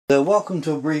Welcome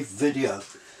to a brief video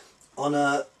on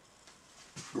a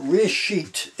rear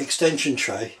sheet extension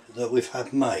tray that we've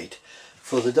had made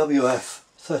for the WF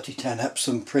 3010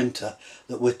 Epson printer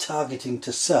that we're targeting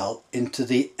to sell into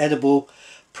the edible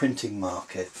printing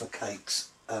market for cakes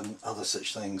and other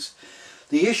such things.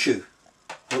 The issue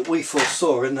that we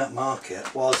foresaw in that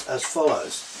market was as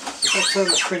follows. If I turn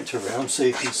the printer around so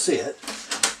you can see it,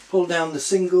 pull down the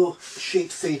single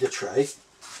sheet feeder tray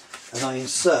and I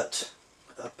insert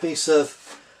a piece of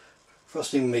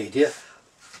frosting media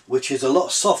which is a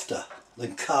lot softer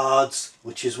than cards,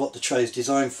 which is what the tray is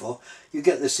designed for. You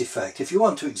get this effect. If you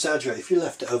want to exaggerate, if you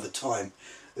left it over time,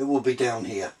 it will be down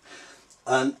here,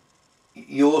 and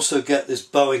you also get this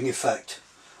bowing effect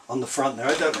on the front there.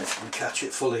 I don't know if you can catch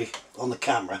it fully on the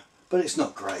camera, but it's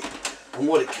not great, and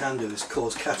what it can do is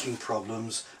cause catching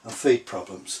problems and feed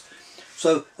problems.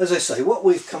 So as I say, what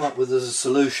we've come up with as a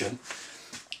solution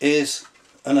is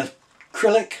an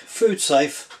acrylic food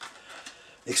safe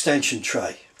extension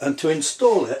tray, and to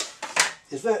install it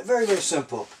is very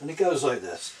simple, and it goes like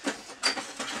this.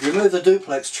 Remove the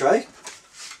duplex tray,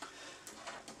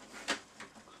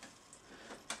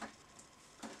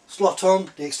 slot on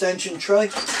the extension tray,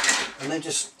 and then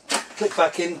just click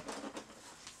back in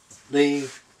the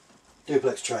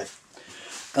duplex tray,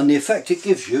 and the effect it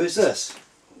gives you is this.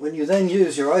 When you then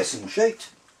use your icing sheet,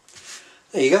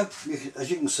 there you go, as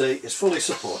you can see, it's fully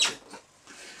supported.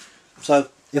 So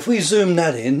if we zoom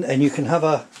that in, and you can have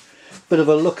a bit of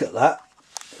a look at that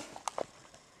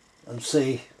and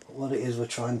see what it is we're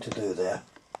trying to do there.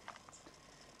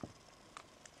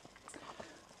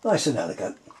 Nice and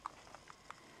elegant.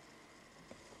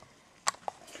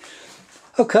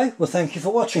 Okay, well, thank you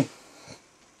for watching.